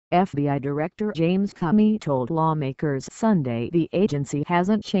FBI Director James Comey told lawmakers Sunday the agency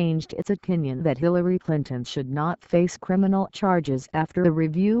hasn't changed its opinion that Hillary Clinton should not face criminal charges after a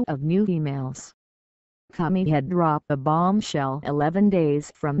review of new emails. Comey had dropped a bombshell 11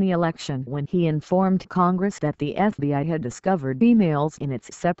 days from the election when he informed Congress that the FBI had discovered emails in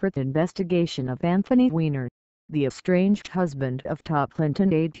its separate investigation of Anthony Weiner, the estranged husband of top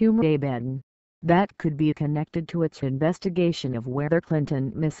Clinton aide Humey Abedin, that could be connected to its investigation of whether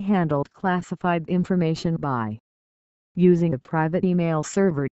Clinton mishandled classified information by using a private email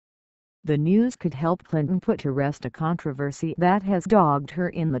server. The news could help Clinton put to rest a controversy that has dogged her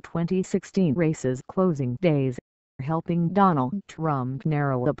in the 2016 race's closing days, helping Donald Trump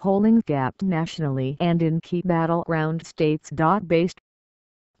narrow the polling gap nationally and in key battleground states. Based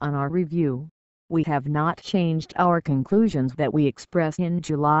on our review, we have not changed our conclusions that we expressed in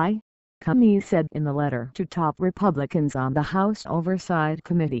July, Comey said in the letter to top Republicans on the House Oversight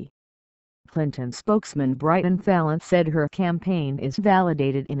Committee. Clinton spokesman Brian Fallon said her campaign is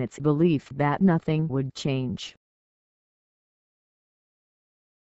validated in its belief that nothing would change